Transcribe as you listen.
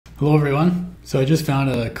Hello everyone. So I just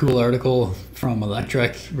found a cool article from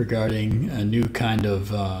Electrek regarding a new kind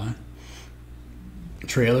of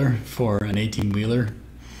trailer for an 18-wheeler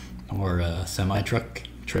or a semi-truck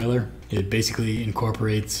trailer. It basically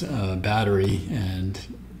incorporates a battery and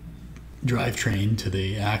drivetrain to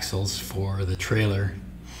the axles for the trailer.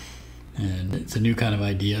 And it's a new kind of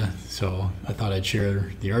idea, so I thought I'd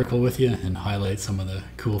share the article with you and highlight some of the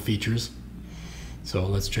cool features. So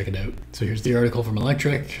let's check it out. So here's the article from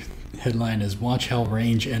Electrek. Headline is "Watch How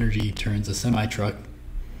Range Energy Turns a Semi-Truck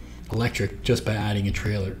Electric Just by Adding a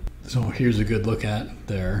Trailer." So here's a good look at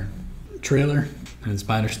their trailer. And it's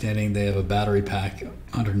my understanding they have a battery pack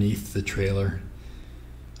underneath the trailer.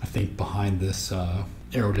 I think behind this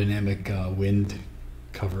aerodynamic wind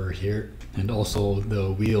cover here. And also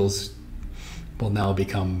the wheels will now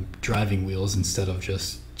become driving wheels instead of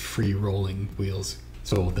just free rolling wheels.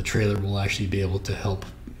 So the trailer will actually be able to help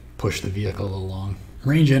push the vehicle along.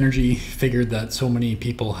 Range Energy figured that so many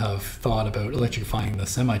people have thought about electrifying the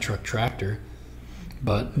semi-truck tractor,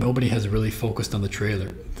 but nobody has really focused on the trailer.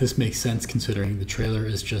 This makes sense considering the trailer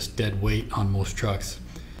is just dead weight on most trucks.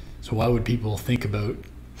 So why would people think about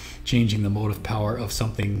changing the motive power of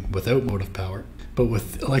something without motive power? But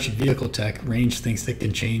with electric vehicle tech, Range thinks they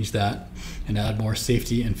can change that and add more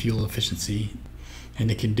safety and fuel efficiency. And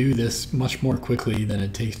it can do this much more quickly than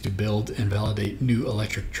it takes to build and validate new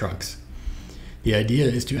electric trucks. The idea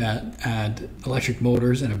is to add electric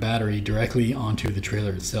motors and a battery directly onto the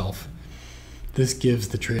trailer itself. This gives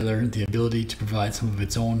the trailer the ability to provide some of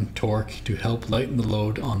its own torque to help lighten the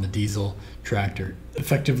load on the diesel tractor,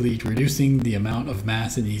 effectively reducing the amount of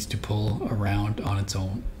mass it needs to pull around on its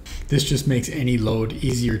own. This just makes any load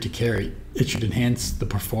easier to carry. It should enhance the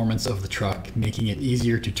performance of the truck, making it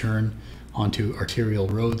easier to turn onto arterial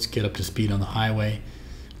roads, get up to speed on the highway,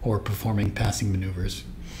 or performing passing maneuvers.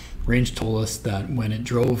 Range told us that when it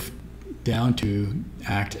drove down to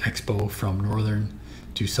ACT Expo from northern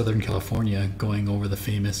to southern California, going over the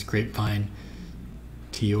famous Grapevine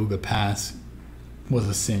Tioga Pass was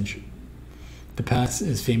a cinch. The pass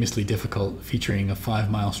is famously difficult, featuring a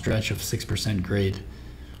 5-mile stretch of 6% grade,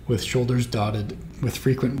 with shoulders dotted with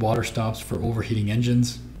frequent water stops for overheating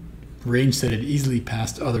engines. Range said it easily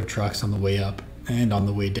passed other trucks on the way up and on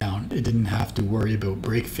the way down. It didn't have to worry about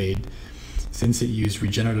brake fade since it used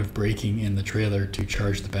regenerative braking in the trailer to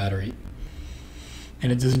charge the battery.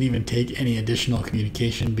 And it doesn't even take any additional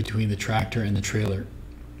communication between the tractor and the trailer.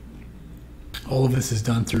 All of this is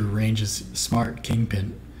done through Range's Smart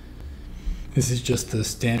Kingpin. This is just the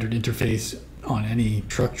standard interface on any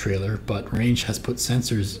truck trailer, but Range has put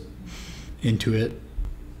sensors into it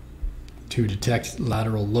to detect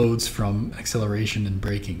lateral loads from acceleration and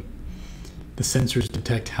braking. The sensors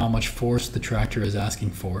detect how much force the tractor is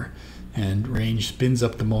asking for, and Range spins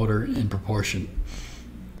up the motor in proportion.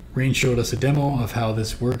 Range showed us a demo of how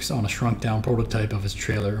this works on a shrunk down prototype of his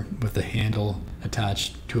trailer with a handle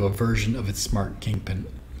attached to a version of its Smart Kingpin.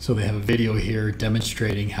 So they have a video here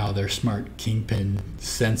demonstrating how their Smart Kingpin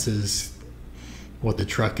senses what the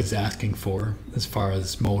truck is asking for as far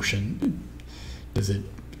as motion. Does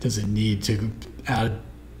it need to add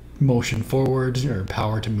motion forward or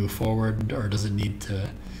power to move forward, or does it need to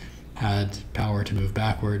add power to move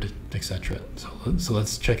backward, etc. So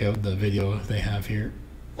let's check out the video they have here.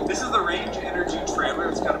 This is the Range Energy trailer.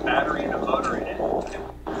 It's got a battery and a motor in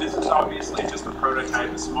it. This is obviously just a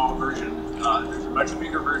prototype, a small version. There's a much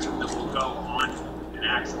bigger version that will go on an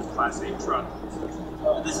actual Class 8 truck.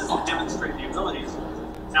 This is to demonstrate the abilities.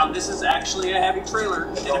 Now this is actually a heavy trailer,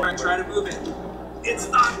 and if I try to move it, it's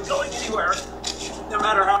not going anywhere, no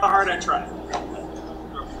matter how hard I try.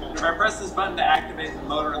 If I press this button to activate the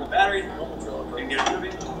motor and the battery and get it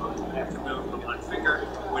moving, I have to move with one finger,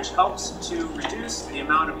 which helps to reduce the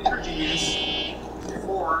amount of energy use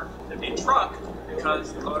for the truck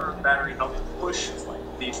because the motor and battery help push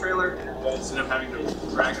the trailer instead of having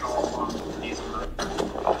to drag it all along the diesel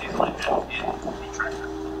engine in the tractor.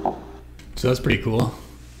 So that's pretty cool.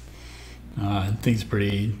 I think it's a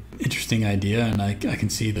pretty interesting idea, and I can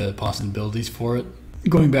see the possibilities for it.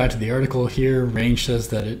 Going back to the article here, Range says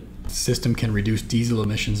that its system can reduce diesel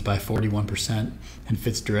emissions by 41% and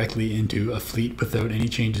fits directly into a fleet without any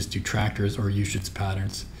changes to tractors or usage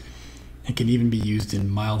patterns. It can even be used in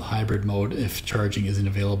mild hybrid mode if charging isn't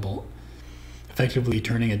available, effectively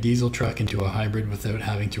turning a diesel truck into a hybrid without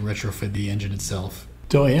having to retrofit the engine itself.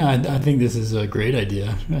 So yeah, I think this is a great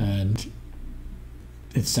idea, and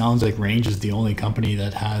it sounds like Range is the only company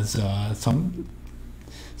that has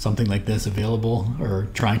something like this available, or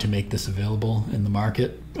trying to make this available in the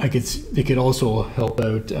market. It could also help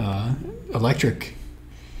out Electrek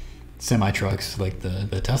semi trucks like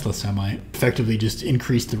the Tesla Semi effectively just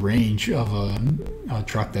increase the range of a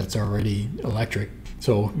truck that's already electric.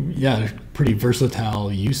 So yeah, pretty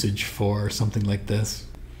versatile usage for something like this.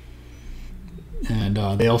 And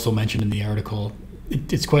they also mentioned in the article,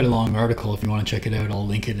 it's quite a long article. If you want to check it out, I'll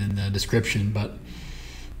link it in the description. But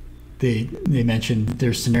they mentioned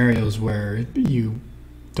there's scenarios where you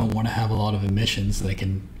don't want to have a lot of emissions, like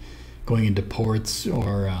in going into ports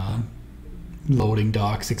or loading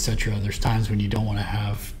docks, etc. There's times when you don't want to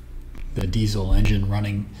have the diesel engine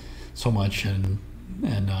running so much and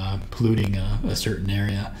polluting a certain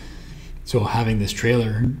area. So having this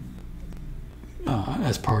trailer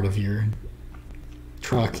as part of your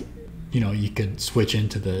truck, you could switch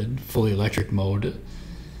into the fully electric mode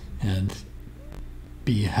and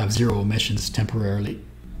have zero emissions temporarily.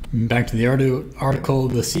 Back to the article,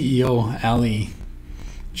 the CEO, Ali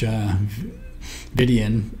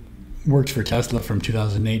Javidian, worked for Tesla from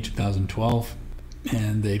 2008 to 2012,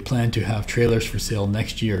 and they plan to have trailers for sale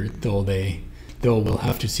next year, though we'll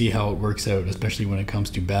have to see how it works out, especially when it comes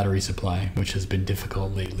to battery supply, which has been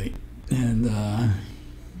difficult lately. And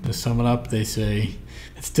to sum it up, they say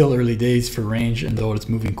it's still early days for range, and though it's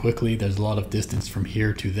moving quickly, there's a lot of distance from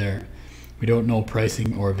here to there. We don't know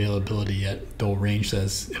pricing or availability yet, though Range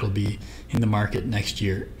says it'll be in the market next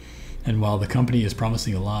year. And while the company is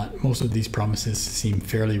promising a lot, most of these promises seem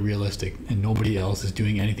fairly realistic, and nobody else is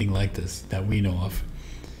doing anything like this that we know of.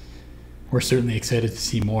 We're certainly excited to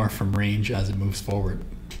see more from Range as it moves forward.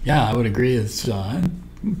 Yeah, I would agree. That's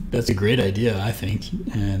a great idea, I think.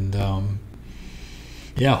 And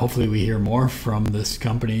yeah, hopefully we hear more from this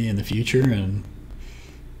company in the future. And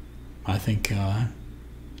I think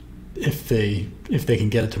if they can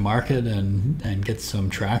get it to market and get some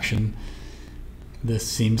traction, this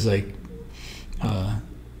seems like a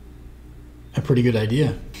pretty good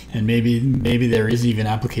idea. And maybe there is even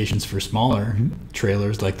applications for smaller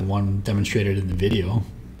trailers like the one demonstrated in the video.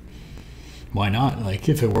 Why not? Like,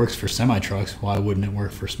 if it works for semi trucks, why wouldn't it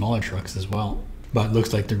work for smaller trucks as well? But it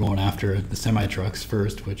looks like they're going after the semi trucks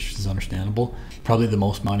first, which is understandable. Probably the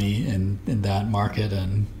most money in that market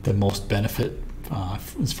and the most benefit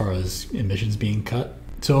as far as emissions being cut.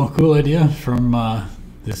 So cool idea from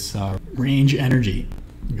this Range Energy.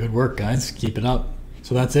 Good work, guys. Keep it up.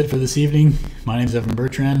 So that's it for this evening. My name is Evan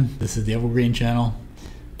Bertrand. This is the Evergreen channel.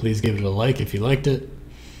 Please give it a like if you liked it.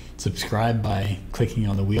 Subscribe by clicking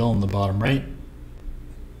on the wheel on the bottom right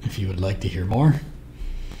if you would like to hear more.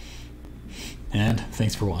 And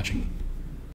thanks for watching.